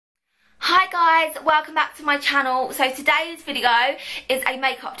guys, welcome back to my channel. So today's video is a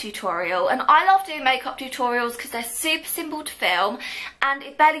makeup tutorial, and I love doing makeup tutorials because they're super simple to film and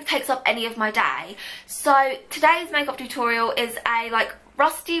it barely takes up any of my day. So today's makeup tutorial is a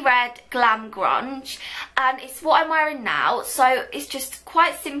rusty red Glam Grunge, and it's what I'm wearing now, so it's just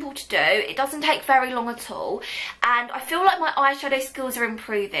quite simple to do. It doesn't take very long at all, and I feel like my eyeshadow skills are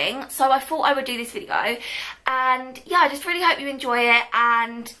improving, so I thought I would do this video. And yeah, I just really hope you enjoy it,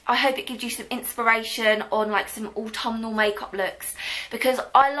 and I hope it gives you some inspiration on some autumnal makeup looks, because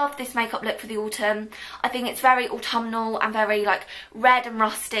I love this makeup look for the autumn. I think it's very autumnal and very red and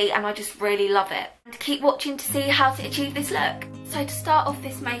rusty, and I just really love it. And keep watching to see how to achieve this look. So to start off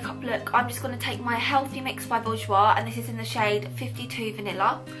this makeup look, I'm just going to take my Healthy Mix by Bourjois, and this is in the shade 52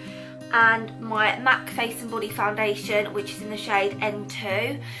 Vanilla, and my MAC Face and Body Foundation, which is in the shade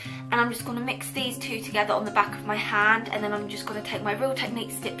N2. And I'm just going to mix these two together on the back of my hand, and then I'm just going to take my Real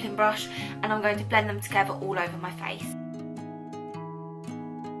Techniques stippling brush and I'm going to blend them together all over my face.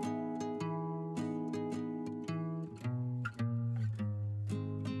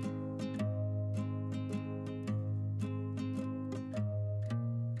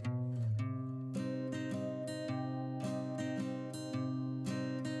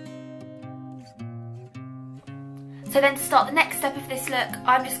 So then to start the next step of this look,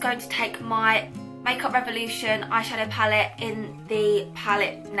 I'm just going to take my Makeup Revolution eyeshadow palette in the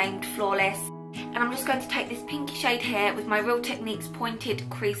palette named Flawless. And I'm just going to take this pinky shade here with my Real Techniques pointed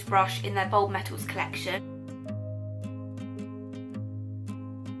crease brush in their Bold Metals collection.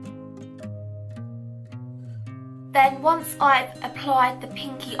 Then once I've applied the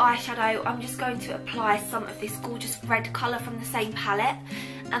pinky eyeshadow, I'm just going to apply some of this gorgeous red colour from the same palette.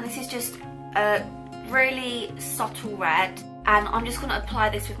 And this is just a really subtle red, and I'm just going to apply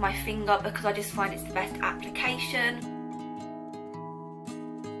this with my finger because I just find it's the best application.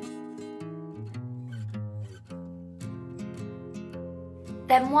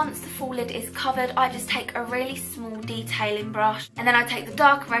 Then once the full lid is covered, I just take a really small detailing brush, and then I take the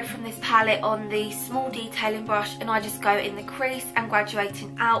dark red from this palette on the small detailing brush, and I just go in the crease and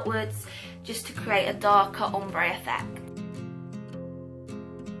graduating outwards just to create a darker ombre effect.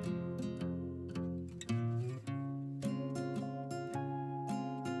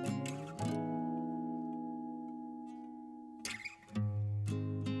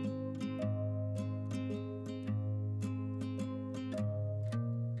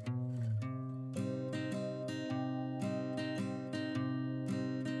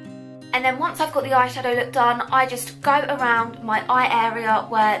 And then once I've got the eyeshadow look done, I just go around my eye area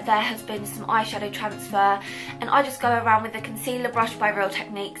where there has been some eyeshadow transfer, and I just go around with the concealer brush by Real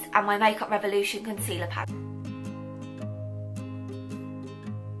Techniques and my Makeup Revolution concealer pad.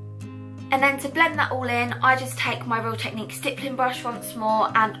 And then to blend that all in, I just take my Real Techniques stippling brush once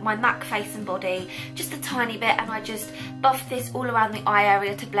more and my MAC Face and Body, just a tiny bit, and I just buff this all around the eye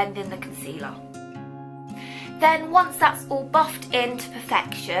area to blend in the concealer. Then once that's all buffed into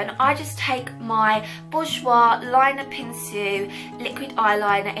perfection, I just take my Bourjois Liner Pinceau liquid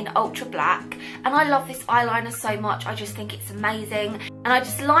eyeliner in Ultra Black, and I love this eyeliner so much, I just think it's amazing, and I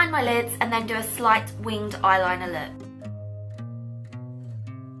just line my lids and then do a slight winged eyeliner look.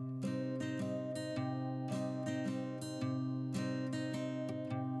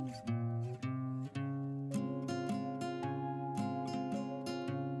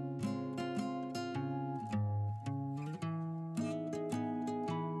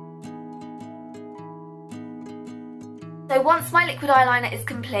 So once my liquid eyeliner is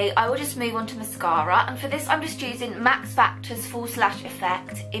complete, I will just move on to mascara, and for this I'm just using Max Factor's Full Slash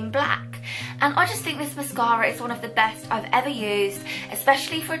Effect in black. And I just think this mascara is one of the best I've ever used,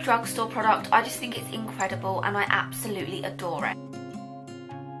 especially for a drugstore product. I just think it's incredible and I absolutely adore it.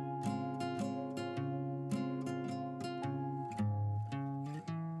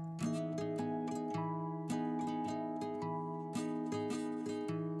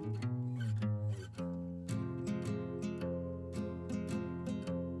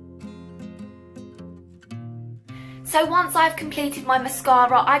 So once I've completed my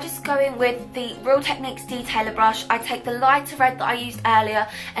mascara, I just go in with the Real Techniques detailer brush. I take the lighter red that I used earlier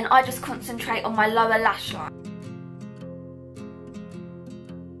and I just concentrate on my lower lash line.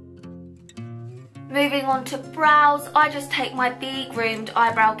 Moving on to brows, I just take my Be Groomed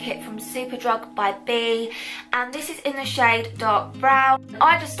eyebrow kit from Superdrug by B, and this is in the shade Dark Brown.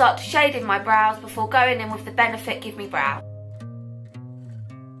 I just start shading my brows before going in with the Benefit Give Me Brow.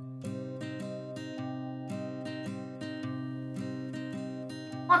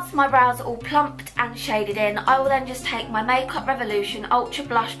 Once my brows are all plumped and shaded in, I will then just take my Makeup Revolution Ultra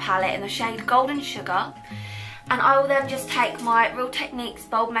Blush palette in the shade Golden Sugar, And I will then just take my Real Techniques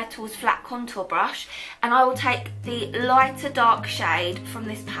Bold Metals flat contour brush, and I will take the lighter dark shade from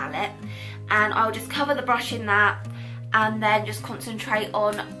this palette, and I will just cover the brush in that and then just concentrate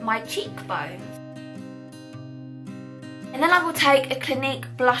on my cheekbones. And then I will take a Clinique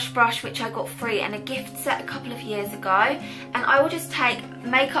blush brush, which I got free in a gift set a couple of years ago, and I will just take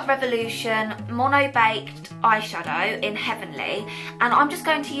Makeup Revolution Mono Baked eyeshadow in Heavenly, and I'm just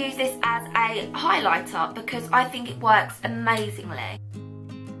going to use this as a highlighter because I think it works amazingly.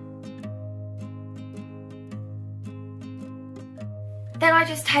 Then I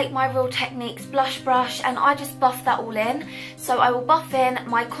just take my Real Techniques blush brush and I just buff that all in. So I will buff in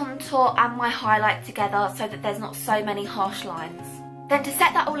my contour and my highlight together so that there's not so many harsh lines. Then to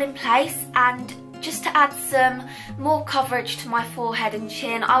set that all in place and just to add some more coverage to my forehead and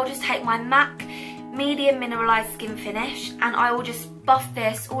chin, I'll just take my MAC Medium Mineralized Skin Finish and I will just buff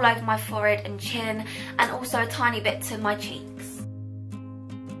this all over my forehead and chin, and also a tiny bit to my cheeks.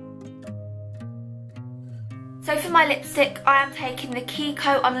 So for my lipstick, I am taking the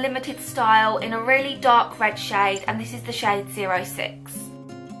Kiko Unlimited Style in a really dark red shade, and this is the shade 06.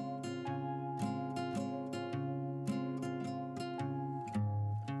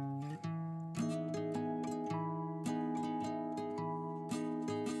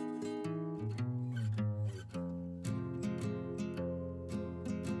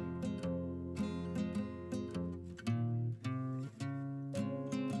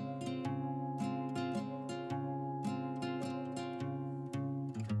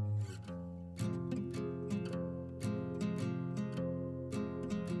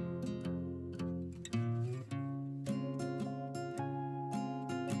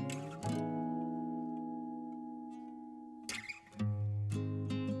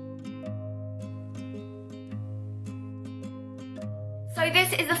 So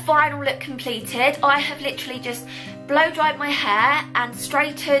this is the final look completed. I have literally just blow dried my hair and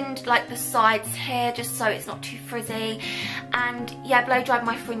straightened like the sides here just so it's not too frizzy, and yeah, blow dried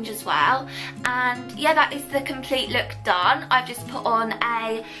my fringe as well. And yeah, that is the complete look done. I've just put on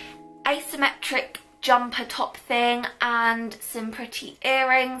a asymmetric jumper top thing and some pretty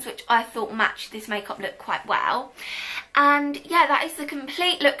earrings, which I thought matched this makeup look quite well. And yeah, that is the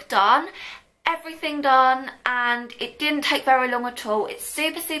complete look done. Everything done, and it didn't take very long at all. It's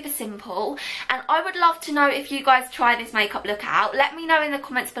super simple, and I would love to know if you guys try this makeup look out. Let me know in the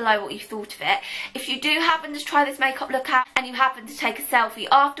comments below what you thought of it. If you do happen to try this makeup look out and you happen to take a selfie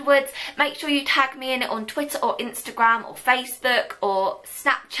afterwards, make sure you tag me in it on Twitter or Instagram or Facebook or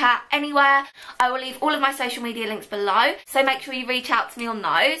Snapchat, anywhere. I will leave all of my social media links below, so make sure you reach out to me on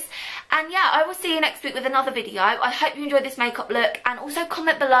those. And yeah, I will see you next week with another video. I hope you enjoyed this makeup look, and also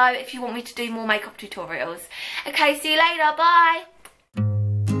comment below if you want me to do more makeup tutorials. Okay, see you later, bye!